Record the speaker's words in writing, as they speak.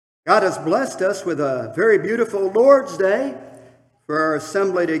God has blessed us with a very beautiful Lord's Day for our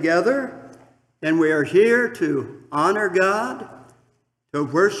assembly together, and we are here to honor God, to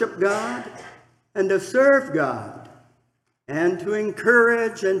worship God, and to serve God, and to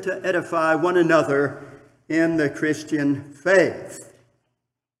encourage and to edify one another in the Christian faith.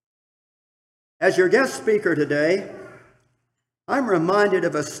 As your guest speaker today, I'm reminded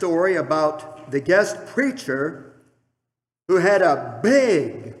of a story about the guest preacher who had a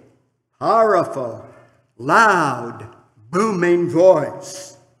big, powerful, loud, booming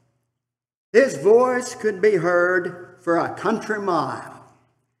voice. His voice could be heard for a country mile.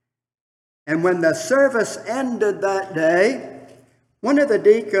 And when the service ended that day, one of the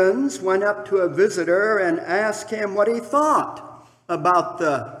deacons went up to a visitor and asked him what he thought about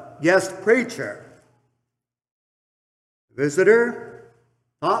the guest preacher. The visitor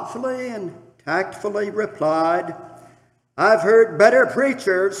thoughtfully and tactfully replied, "I've heard better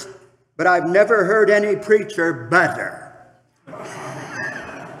preachers, but I've never heard any preacher better."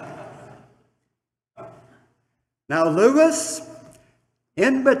 Now, Lewis,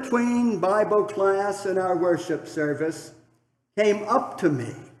 in between Bible class and our worship service, came up to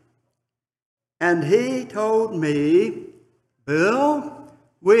me, and he told me, "Bill,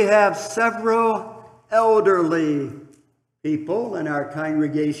 we have several elderly people in our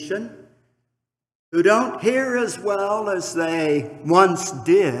congregation who don't hear as well as they once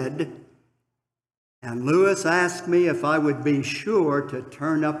did." And Lewis asked me if I would be sure to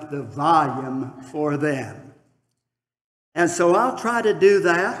turn up the volume for them. And so I'll try to do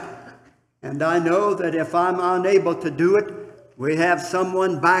that. And I know that if I'm unable to do it, we have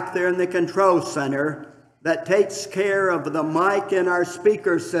someone back there in the control center that takes care of the mic in our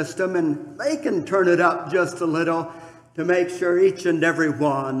speaker system, and they can turn it up just a little to make sure each and every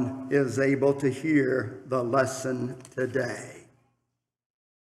one is able to hear the lesson today.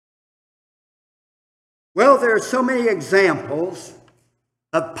 Well, there are so many examples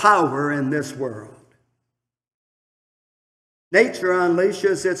of power in this world. Nature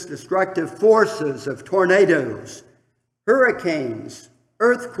unleashes its destructive forces of tornadoes, hurricanes,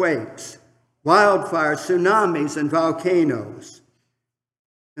 earthquakes, wildfires, tsunamis, and volcanoes.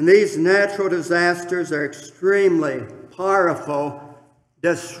 And these natural disasters are extremely powerful,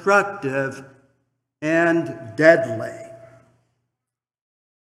 destructive, and deadly.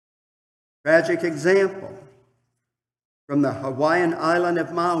 Tragic example from the Hawaiian island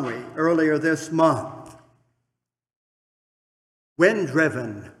of Maui earlier this month.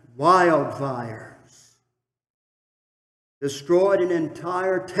 Wind-driven wildfires destroyed an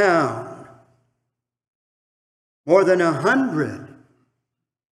entire town. More than 100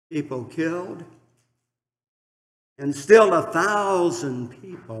 people killed, and still 1,000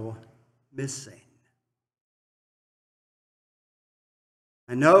 people missing.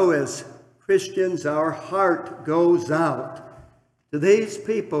 I know as Christians, our heart goes out to these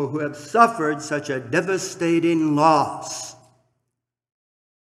people who have suffered such a devastating loss.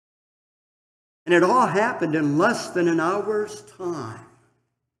 And it all happened in less than an hour's time.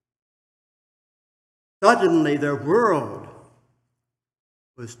 Suddenly, their world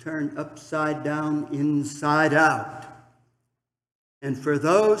was turned upside down, inside out. And for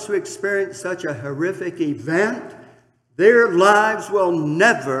those who experience such a horrific event, their lives will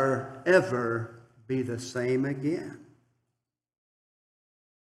never, ever be the same again.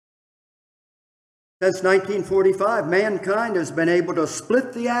 Since 1945, mankind has been able to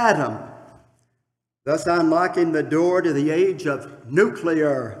split the atom, thus unlocking the door to the age of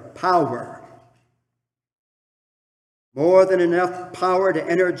nuclear power. More than enough power to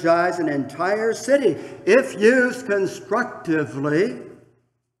energize an entire city if used constructively,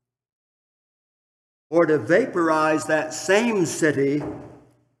 or to vaporize that same city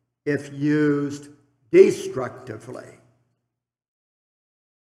if used destructively.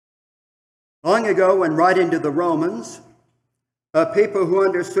 Long ago, when writing to the Romans, a people who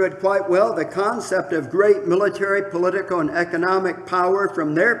understood quite well the concept of great military, political, and economic power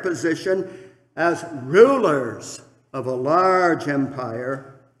from their position as rulers of a large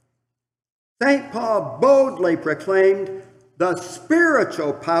empire, St. Paul boldly proclaimed the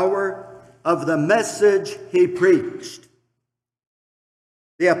spiritual power of the message he preached.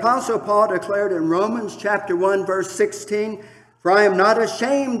 The Apostle Paul declared in Romans chapter 1, verse 16, "For I am not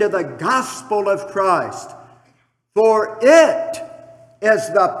ashamed of the gospel of Christ, for it is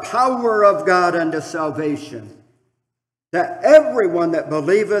the power of God unto salvation, to everyone that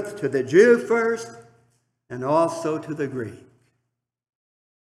believeth, to the Jew first, and also to the Greek."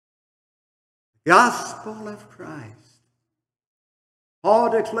 Gospel of Christ. Paul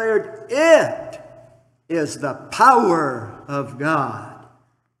declared it is the power of God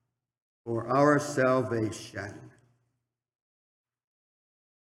for our salvation.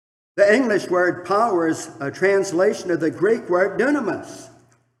 The English word power is a translation of the Greek word dunamis,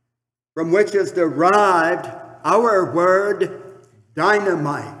 from which is derived our word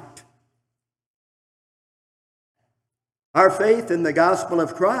dynamite. Our faith in the gospel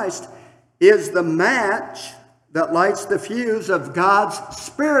of Christ is the match that lights the fuse of God's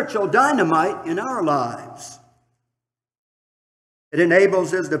spiritual dynamite in our lives. It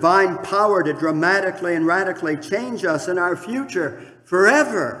enables His divine power to dramatically and radically change us in our future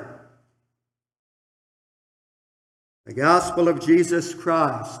forever. The gospel of Jesus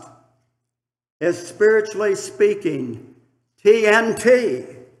Christ is, spiritually speaking,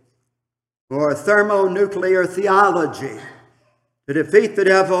 TNT, or thermonuclear theology, to defeat the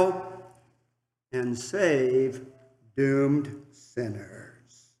devil and save doomed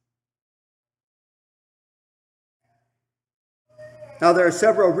sinners. Now, there are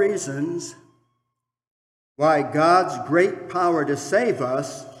several reasons why God's great power to save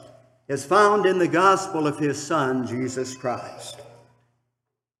us is found in the gospel of His Son, Jesus Christ.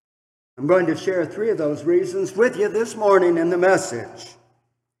 I'm going to share 3 of those reasons with you this morning in the message.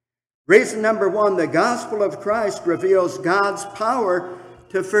 Reason number 1, the gospel of Christ reveals God's power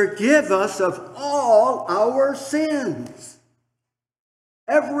to forgive us of all our sins.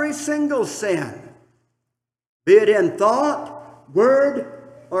 Every single sin, be it in thought, word,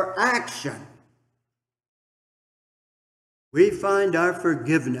 or action. We find our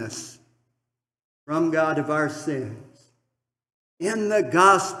forgiveness from God of our sins in the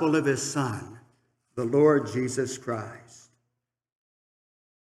gospel of His Son, the Lord Jesus Christ.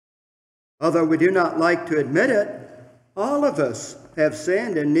 Although we do not like to admit it, all of us have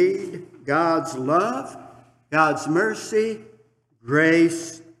sinned and need God's love, God's mercy,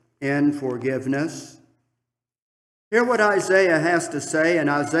 grace, and forgiveness. Hear what Isaiah has to say in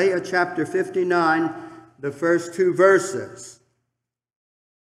Isaiah chapter 59, the first 2 verses,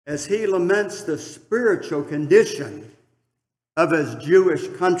 as he laments the spiritual condition of his Jewish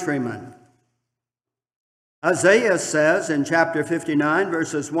countrymen. Isaiah says in chapter 59,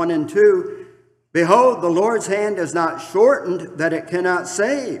 verses 1 and 2, "Behold, the Lord's hand is not shortened that it cannot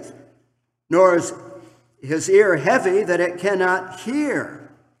save, nor is His ear heavy that it cannot hear.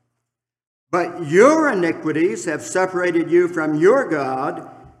 But your iniquities have separated you from your God,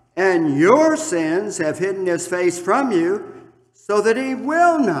 and your sins have hidden His face from you, so that He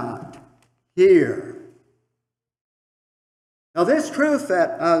will not hear." Now, this truth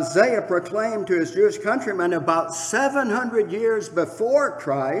that Isaiah proclaimed to his Jewish countrymen about 700 years before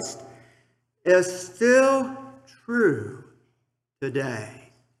Christ is still true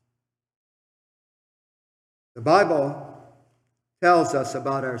today. The Bible tells us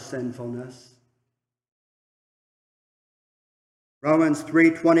about our sinfulness. Romans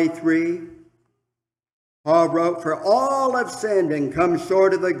 3:23, Paul wrote, "For all have sinned and come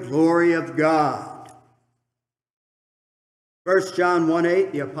short of the glory of God." 1 John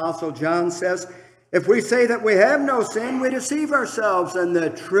 1:8, the Apostle John says, "If we say that we have no sin, we deceive ourselves, and the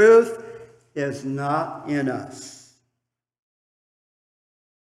truth is not in us."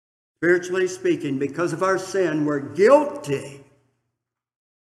 Spiritually speaking, because of our sin, we're guilty.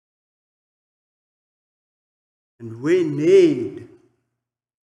 And we need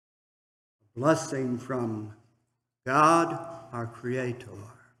a blessing from God, our Creator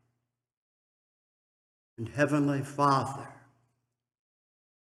and Heavenly Father,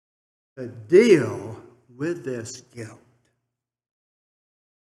 to deal with this guilt.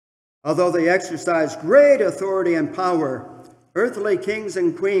 Although they exercise great authority and power, earthly kings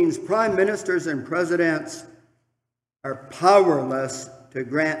and queens, prime ministers and presidents are powerless to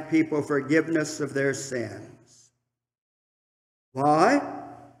grant people forgiveness of their sins. Why?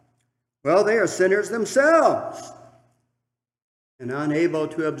 Well, they are sinners themselves and unable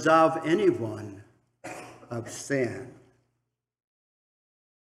to absolve anyone of sin.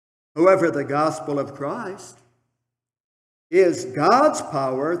 However, the gospel of Christ is God's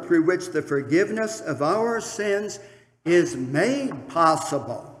power through which the forgiveness of our sins is made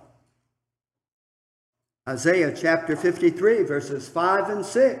possible. Isaiah chapter 53, verses 5 and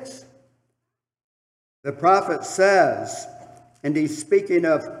 6. The prophet says, and he's speaking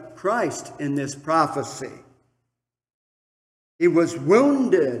of Christ in this prophecy, "He was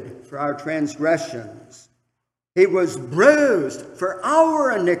wounded for our transgressions. He was bruised for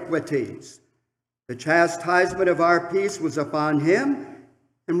our iniquities. The chastisement of our peace was upon Him,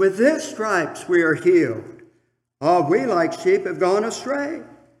 and with His stripes we are healed. All we like sheep have gone astray.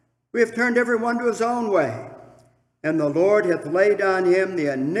 We have turned every one to his own way, and the Lord hath laid on Him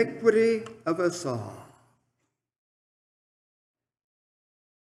the iniquity of us all."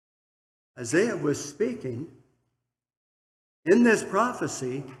 Isaiah was speaking in this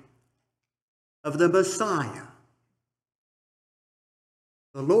prophecy of the Messiah,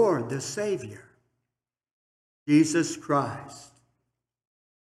 the Lord, the Savior, Jesus Christ.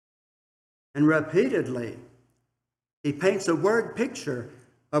 And repeatedly, he paints a word picture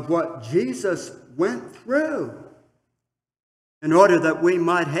of what Jesus went through in order that we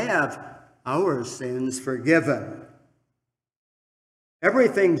might have our sins forgiven.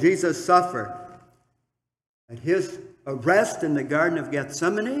 Everything Jesus suffered at his arrest in the Garden of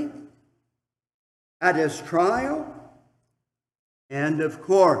Gethsemane, at his trial, and of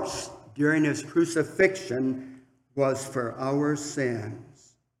course, during his crucifixion, was for our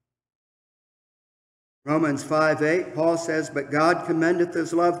sins. Romans 5:8, Paul says, "But God commendeth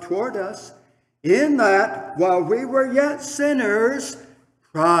his love toward us, in that while we were yet sinners,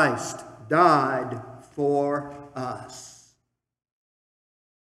 Christ died for us."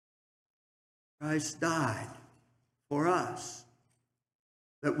 Christ died for us,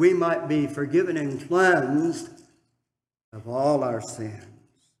 that we might be forgiven and cleansed of all our sins.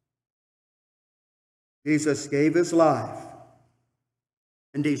 Jesus gave his life,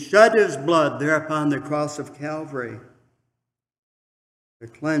 and he shed his blood there upon the cross of Calvary to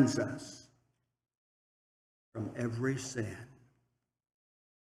cleanse us from every sin.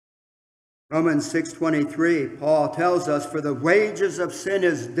 Romans 6:23, Paul tells us, "For the wages of sin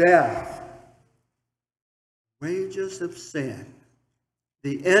is death." Wages of sin.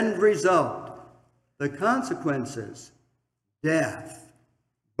 The end result, the consequences, death.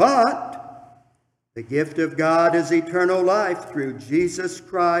 But the gift of God is eternal life through Jesus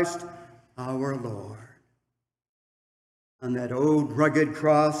Christ our Lord. On that old rugged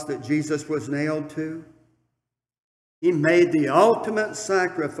cross that Jesus was nailed to, he made the ultimate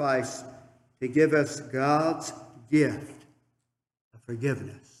sacrifice to give us God's gift of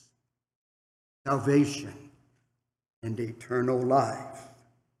forgiveness, salvation, and eternal life.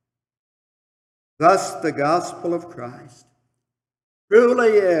 Thus, the gospel of Christ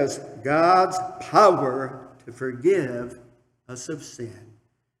truly is God's power to forgive us of sin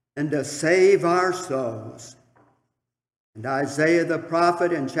and to save our souls. And Isaiah the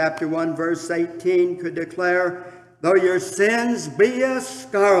prophet in chapter 1, verse 18 could declare, "Though your sins be as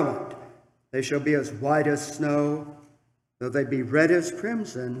scarlet, they shall be as white as snow. Though they be red as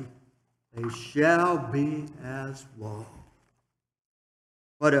crimson, they shall be as wool."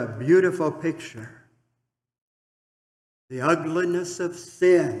 What a beautiful picture. The ugliness of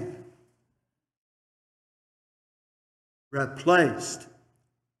sin replaced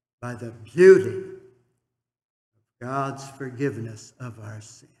by the beauty of God's forgiveness of our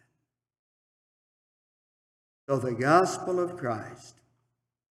sin. So the gospel of Christ,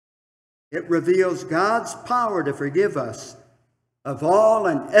 it reveals God's power to forgive us of all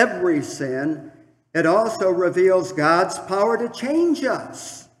and every sin. It also reveals God's power to change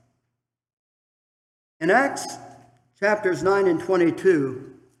us. In Acts chapters 9 and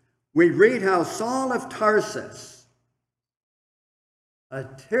 22, we read how Saul of Tarsus, a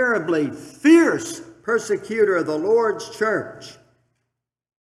terribly fierce persecutor of the Lord's church,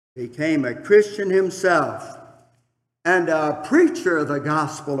 became a Christian himself and a preacher of the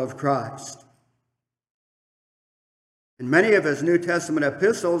gospel of Christ. In many of his New Testament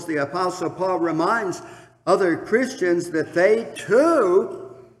epistles, the Apostle Paul reminds other Christians that they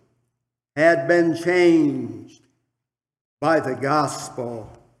too had been changed by the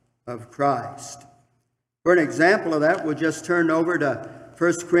gospel of Christ. For an example of that, we'll just turn over to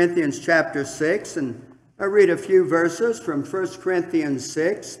 1 Corinthians chapter 6, and I'll read a few verses from 1 Corinthians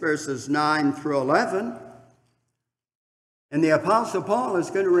 6, verses 9 through 11. And the Apostle Paul is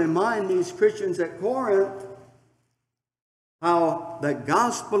going to remind these Christians at Corinth how the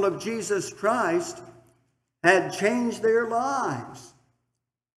gospel of Jesus Christ had changed their lives.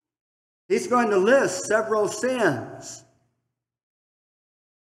 He's going to list several sins.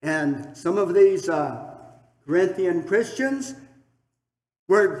 And some of these Corinthian Christians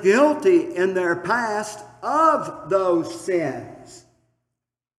were guilty in their past of those sins.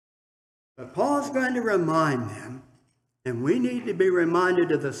 But Paul's going to remind them, and we need to be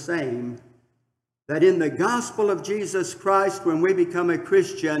reminded of the same, that in the gospel of Jesus Christ, when we become a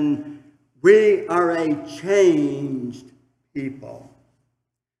Christian, we are a changed people.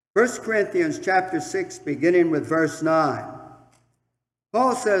 1 Corinthians chapter 6, beginning with verse 9.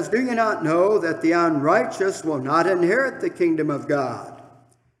 Paul says, "Do you not know that the unrighteous will not inherit the kingdom of God?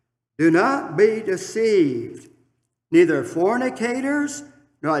 Do not be deceived. Neither fornicators,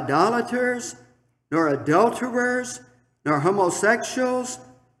 nor idolaters, nor adulterers, nor homosexuals,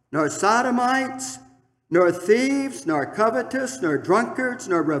 nor sodomites, nor thieves, nor covetous, nor drunkards,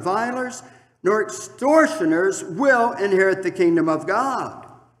 nor revilers, nor extortioners will inherit the kingdom of God.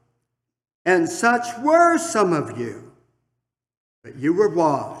 And such were some of you. But you were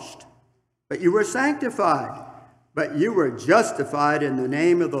washed, but you were sanctified, but you were justified in the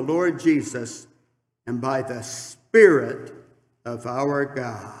name of the Lord Jesus and by the Spirit of our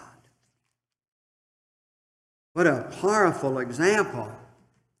God. What a powerful example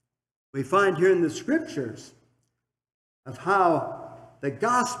we find here in the Scriptures of how the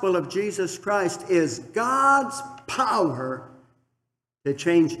gospel of Jesus Christ is God's power to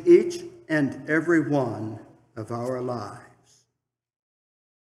change each and every one of our lives.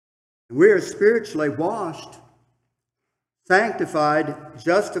 We are spiritually washed, sanctified,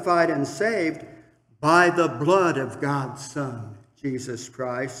 justified, and saved by the blood of God's Son, Jesus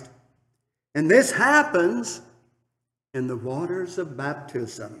Christ. And this happens in the waters of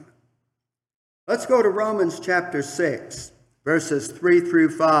baptism. Let's go to Romans chapter 6, verses 3 through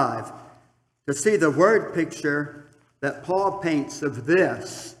 5, to see the word picture that Paul paints of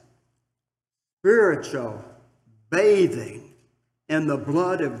this spiritual bathing in the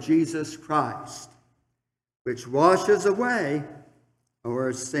blood of Jesus Christ, which washes away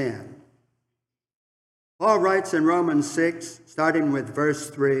our sin. Paul writes in Romans 6, starting with verse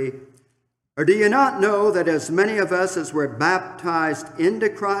 3, "Or do you not know that as many of us as were baptized into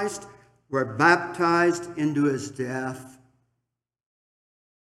Christ were baptized into his death?"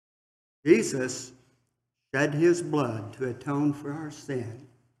 Jesus shed his blood to atone for our sin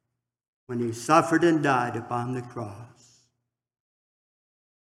when he suffered and died upon the cross.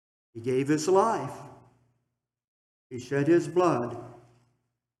 He gave his life. He shed his blood.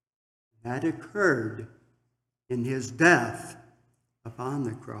 That occurred in his death upon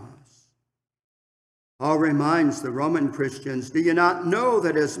the cross. Paul reminds the Roman Christians, "Do you not know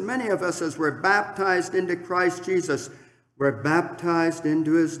that as many of us as were baptized into Christ Jesus were baptized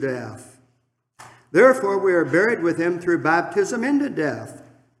into his death? Therefore we are buried with him through baptism into death,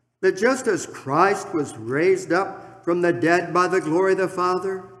 that just as Christ was raised up from the dead by the glory of the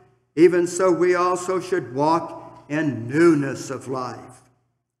Father, even so we also should walk in newness of life.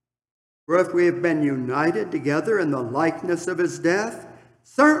 For if we have been united together in the likeness of his death,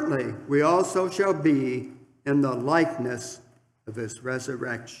 certainly we also shall be in the likeness of his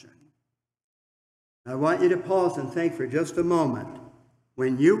resurrection." I want you to pause and think for just a moment.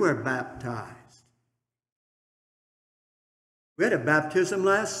 When you were baptized, we had a baptism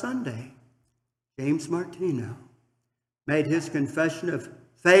last Sunday. James Martino made his confession of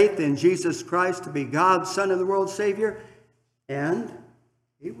faith in Jesus Christ to be God's Son and the world's Savior, and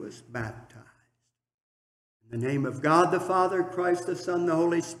he was baptized. In the name of God the Father, Christ the Son, the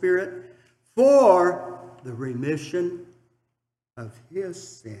Holy Spirit, for the remission of his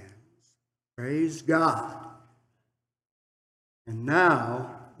sins. Praise God. And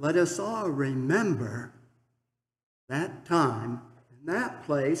now, let us all remember that time and that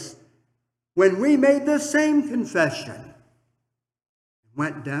place when we made the same confession.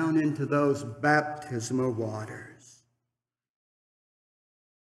 Went down into those baptismal waters.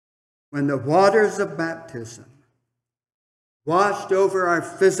 When the waters of baptism washed over our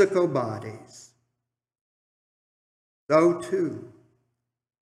physical bodies, so too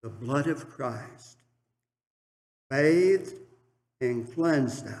the blood of Christ bathed and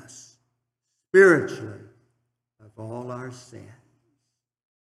cleansed us spiritually of all our sins.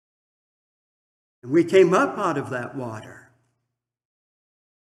 And we came up out of that water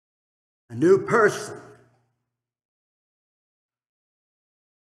a new person.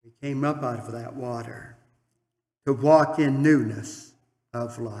 We came up out of that water to walk in newness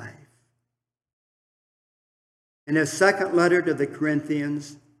of life. In his second letter to the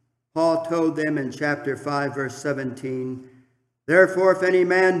Corinthians, Paul told them in chapter 5, verse 17, "Therefore, if any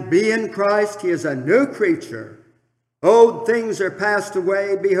man be in Christ, he is a new creature. Old things are passed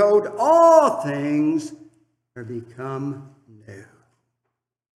away. Behold, all things are become new."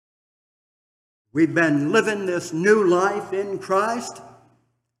 We've been living this new life in Christ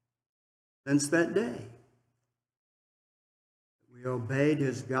since that day. We obeyed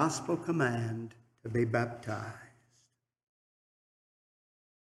his gospel command to be baptized.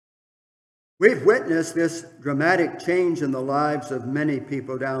 We've witnessed this dramatic change in the lives of many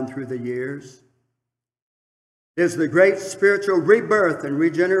people down through the years. It is the great spiritual rebirth and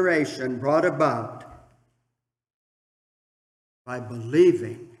regeneration brought about by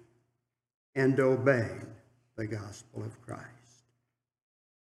believing and obeying the gospel of Christ.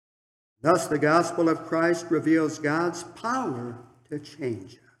 Thus, the gospel of Christ reveals God's power to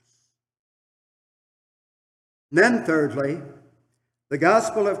change us. And then, thirdly, The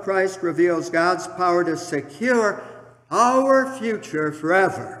gospel of Christ reveals God's power to secure our future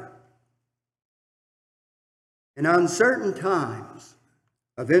forever. In uncertain times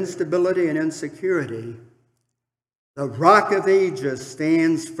of instability and insecurity, the Rock of Ages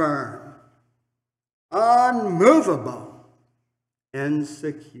stands firm, unmovable and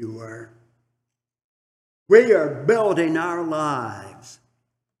secure. We are building our lives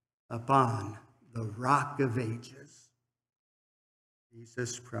upon the Rock of Ages,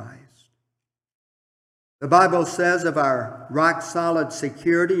 Jesus Christ. The Bible says of our rock-solid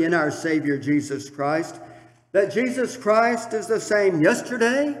security in our Savior Jesus Christ that Jesus Christ is the same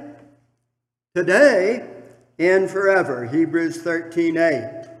yesterday, today, and forever. Hebrews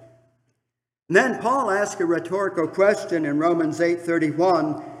 13:8. And then Paul asks a rhetorical question in Romans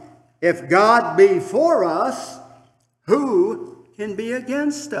 8:31. If God be for us, who can be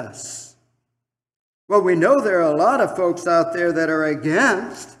against us? Well, we know there are a lot of folks out there that are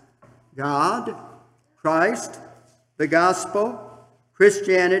against God, Christ, the gospel,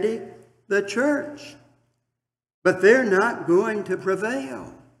 Christianity, the church. But they're not going to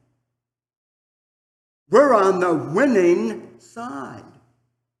prevail. We're on the winning side.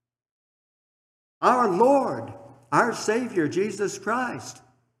 Our Lord, our Savior, Jesus Christ,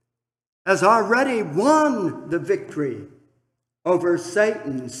 has already won the victory over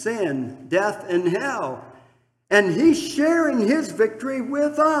Satan, sin, death, and hell. And he's sharing his victory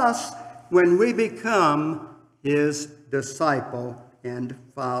with us when we become his disciple and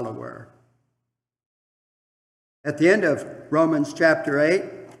follower. At the end of Romans chapter 8,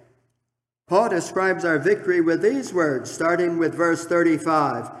 Paul describes our victory with these words, starting with verse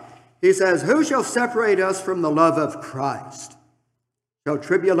 35. He says, "Who shall separate us from the love of Christ? Shall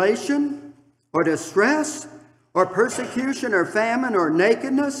tribulation, or distress, or persecution, or famine, or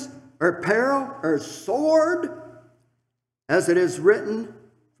nakedness, or peril, or sword? As it is written,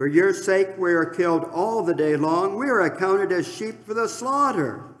 for your sake we are killed all the day long. We are accounted as sheep for the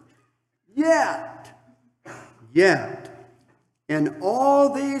slaughter. Yet, in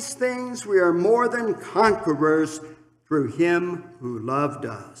all these things we are more than conquerors through him who loved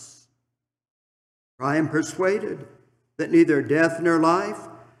us. For I am persuaded that neither death nor life,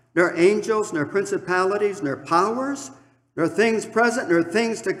 nor angels, nor principalities, nor powers, nor things present, nor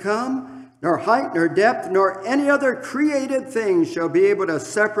things to come, nor height, nor depth, nor any other created thing shall be able to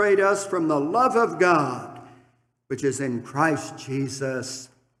separate us from the love of God, which is in Christ Jesus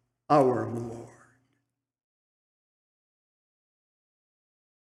our Lord."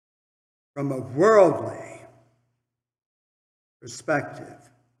 From a worldly perspective,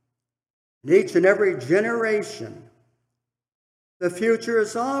 in each and every generation, the future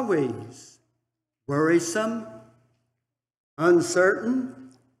is always worrisome,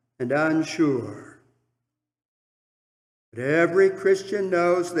 uncertain, and unsure. But every Christian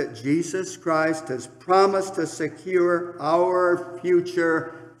knows that Jesus Christ has promised to secure our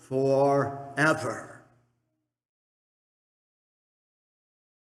future forever.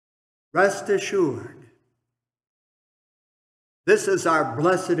 Rest assured, this is our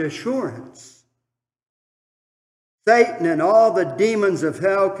blessed assurance. Satan and all the demons of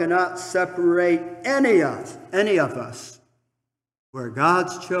hell cannot separate any of us. We're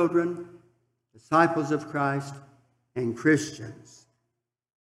God's children, disciples of Christ, and Christians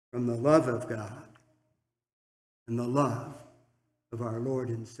from the love of God and the love of our Lord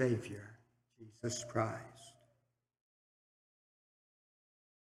and Savior, Jesus Christ.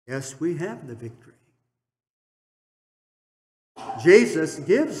 Yes, we have the victory. Jesus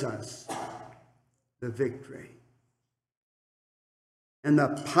gives us the victory. And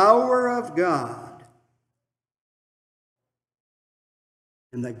the power of God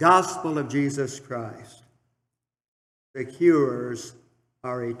in the gospel of Jesus Christ secures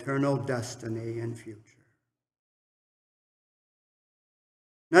our eternal destiny and future.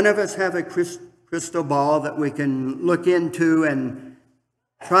 None of us have a crystal ball that we can look into and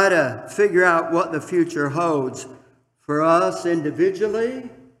try to figure out what the future holds for us individually,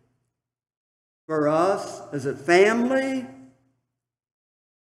 for us as a family,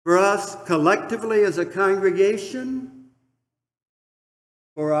 for us collectively as a congregation,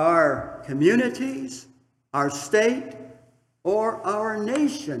 for our communities, our state, or our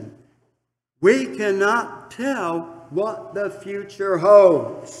nation. We cannot tell what the future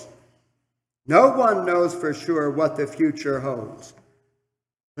holds. No one knows for sure what the future holds.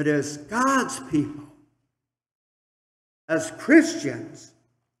 But as God's people, as Christians,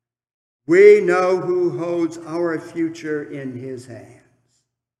 we know who holds our future in his hands.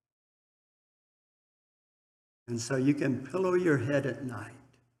 And so you can pillow your head at night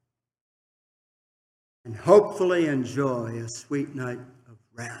and hopefully enjoy a sweet night of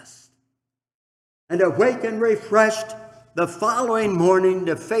rest, and awaken refreshed the following morning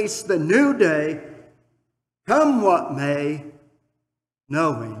to face the new day, come what may,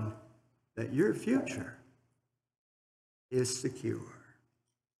 knowing that your future is secure.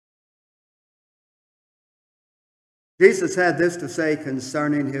 Jesus had this to say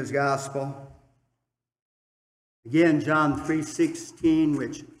concerning his gospel. Again, John 3:16,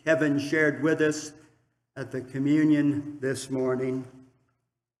 which Kevin shared with us at the communion this morning.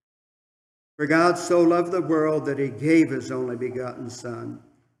 For God so loved the world that he gave his only begotten Son,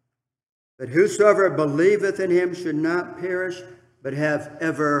 that whosoever believeth in him should not perish, but have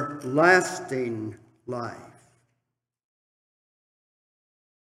everlasting life.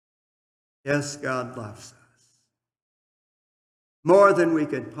 Yes, God loves us more than we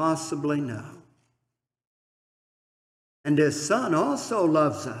could possibly know. And his Son also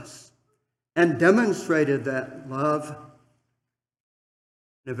loves us and demonstrated that love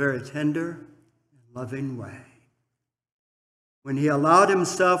in a very tender and loving way, when he allowed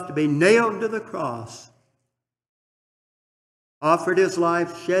himself to be nailed to the cross, offered his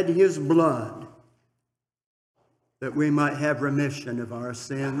life, shed his blood, that we might have remission of our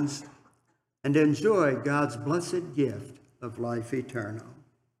sins and enjoy God's blessed gift of life eternal.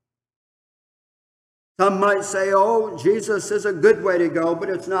 Some might say, oh, Jesus is a good way to go, but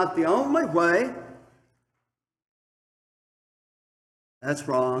it's not the only way. That's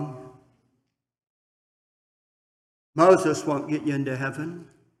wrong. Moses won't get you into heaven.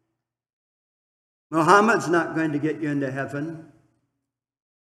 Muhammad's not going to get you into heaven.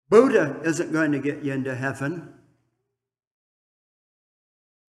 Buddha isn't going to get you into heaven.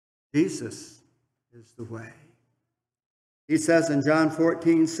 Jesus is the way. He says in John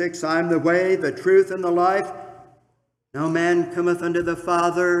 14:6, I am the way, the truth, and the life. No man cometh unto the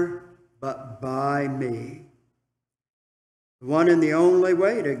Father but by me. The one and the only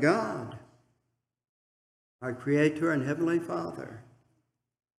way to God, our Creator and Heavenly Father.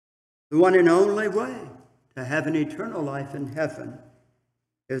 The one and only way to have an eternal life in heaven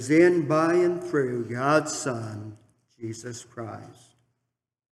is in, by, and through God's Son, Jesus Christ.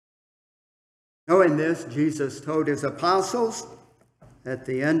 Knowing this, Jesus told his apostles at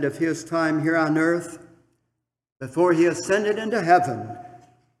the end of his time here on earth, before he ascended into heaven,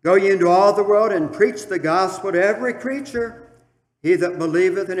 go ye into all the world and preach the gospel to every creature. He that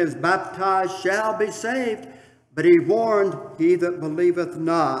believeth and is baptized shall be saved, but he warned, he that believeth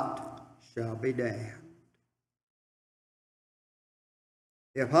not shall be damned.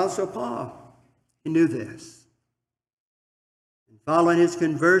 The Apostle Paul, he knew this. Following his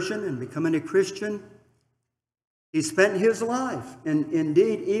conversion and becoming a Christian, he spent his life, and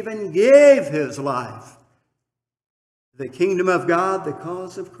indeed even gave his life, to the kingdom of God, the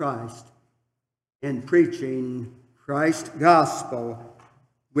cause of Christ, in preaching Christ's gospel,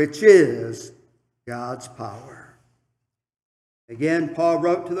 which is God's power. Again, Paul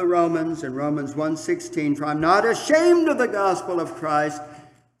wrote to the Romans in Romans 1:16, for I'm not ashamed of the gospel of Christ,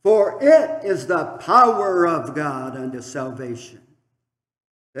 for it is the power of God unto salvation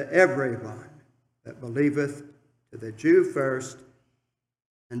to everyone that believeth, to the Jew first,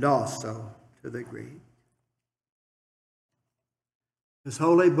 and also to the Greek. This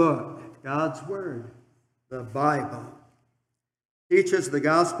holy book, God's Word, the Bible, teaches the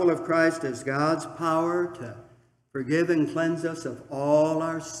gospel of Christ as God's power to forgive and cleanse us of all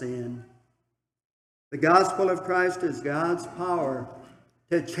our sin. The gospel of Christ is God's power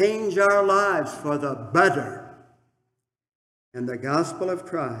to change our lives for the better. And the gospel of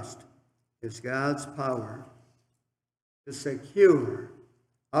Christ is God's power to secure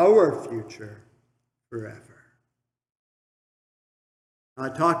our future forever. I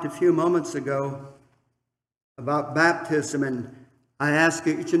talked a few moments ago about baptism, and I ask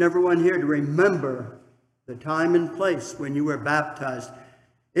each and every one here to remember the time and place when you were baptized.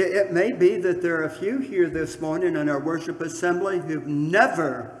 It may be that there are a few here this morning in our worship assembly who've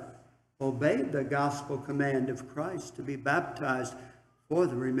never obeyed the gospel command of Christ to be baptized for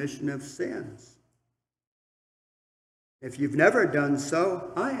the remission of sins. If you've never done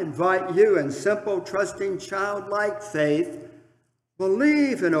so, I invite you in simple, trusting, childlike faith,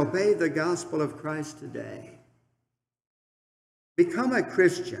 believe and obey the gospel of Christ today. Become a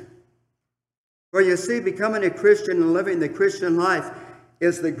Christian. For you see, becoming a Christian and living the Christian life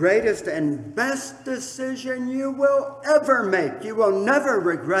is the greatest and best decision you will ever make. You will never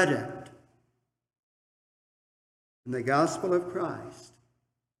regret it. And the gospel of Christ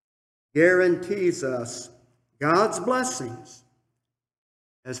guarantees us God's blessings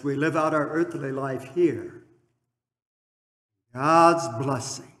as we live out our earthly life here. God's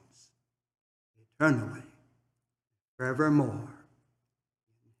blessings eternally, forevermore.